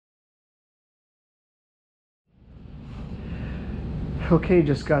Okay,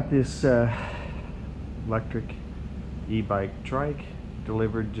 just got this electric e-bike Trike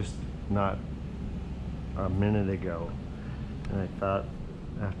delivered just not a minute ago, and I thought,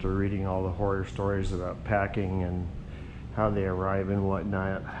 after reading all the horror stories about packing and how they arrive and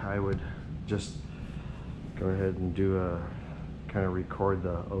whatnot, I would just go ahead and do a kind of record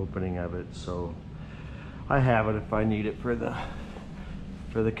the opening of it, so I have it if I need it for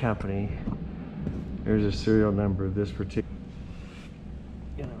the company. There's a serial number of this particular.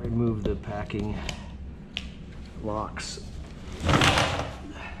 Gonna remove the packing locks.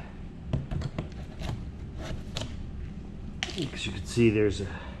 As you can see, there's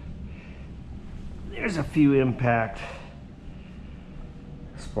a few impact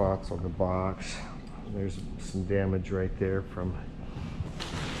spots on the box. There's some damage right there from,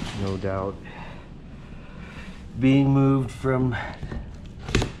 no doubt, being moved from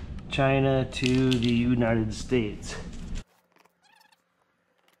China to the United States.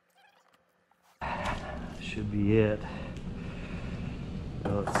 Should be it.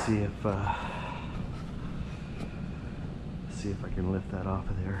 Now let's see if I can lift that off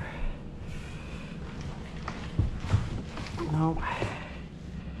of there. Nope.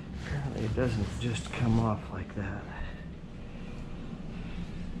 Apparently it doesn't just come off like that.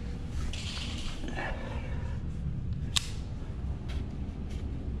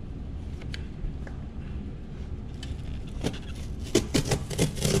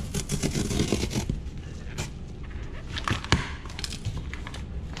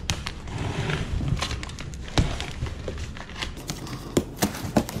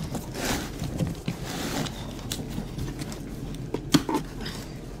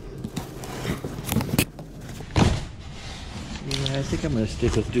 Yeah, I think I'm going to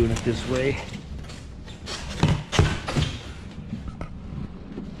stick with doing it this way.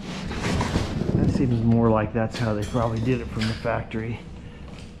 That seems more like that's how they probably did it from the factory.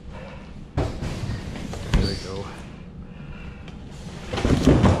 There we go.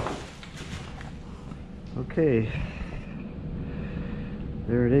 Okay.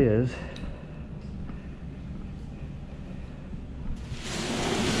 There it is.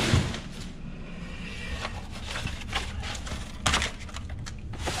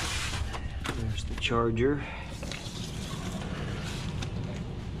 There's the charger.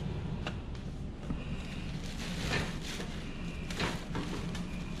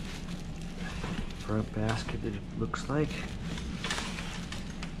 Front basket, it looks like.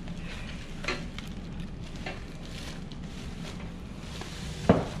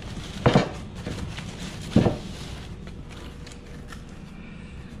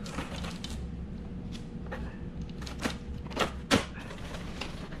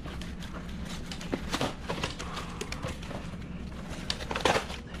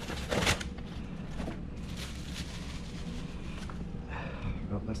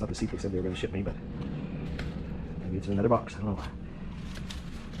 Well, that's not the seat they said they were going to ship me, but maybe it's in another box. I don't know.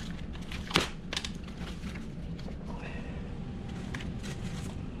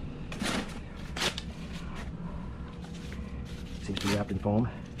 Seems to be wrapped in foam.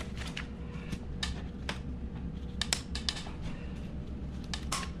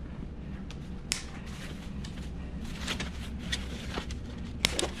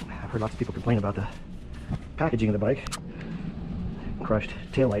 I've heard lots of people complain about the packaging of the bike. Crushed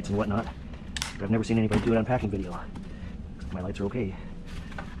taillights and whatnot, but I've never seen anybody do it on packing video. My lights are okay.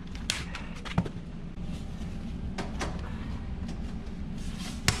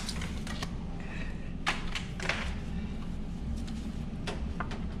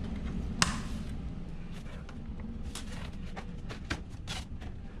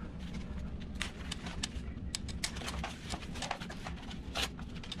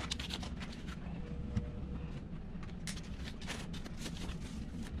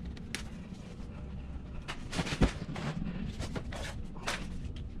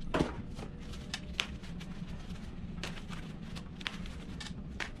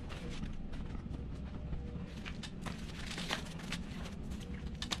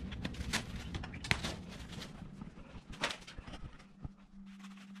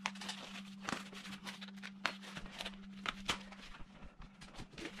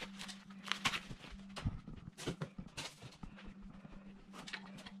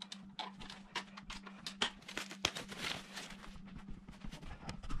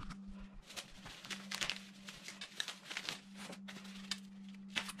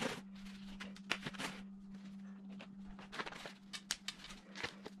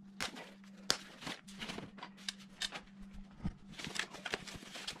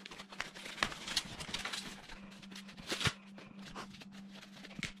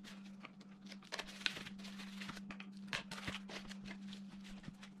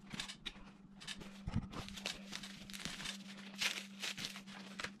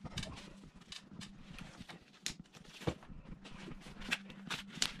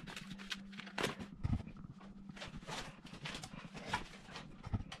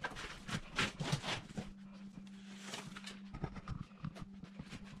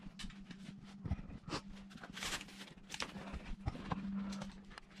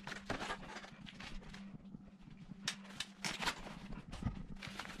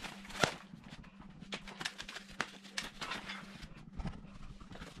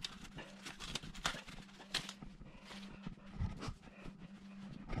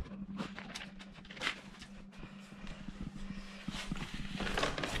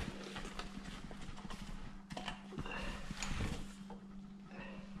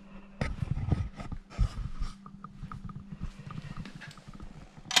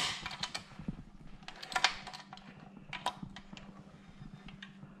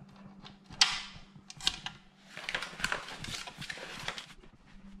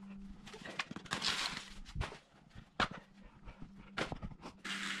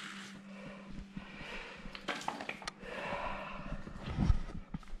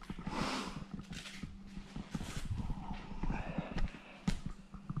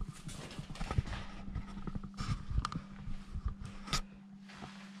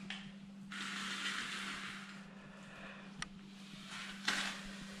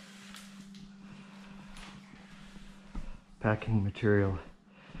 packing material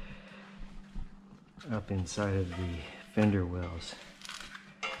up inside of the fender wells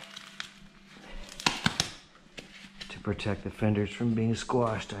to protect the fenders from being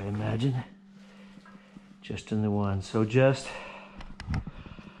squashed, I imagine. Just in the one. So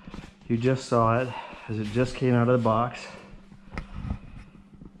you just saw it as it just came out of the box,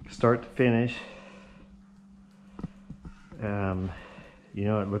 start to finish. You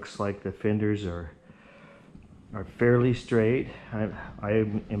know, it looks like the fenders are fairly straight. I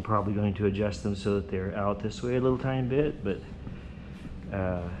am probably going to adjust them so that they're out this way a little tiny bit, but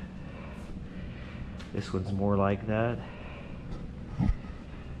this one's more like that.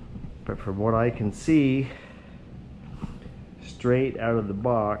 But from what I can see, straight out of the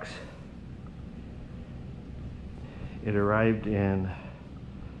box, it arrived in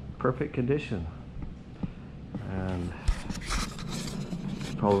perfect condition. And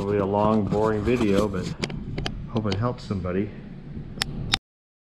it's probably a long, boring video, but hope it helps somebody.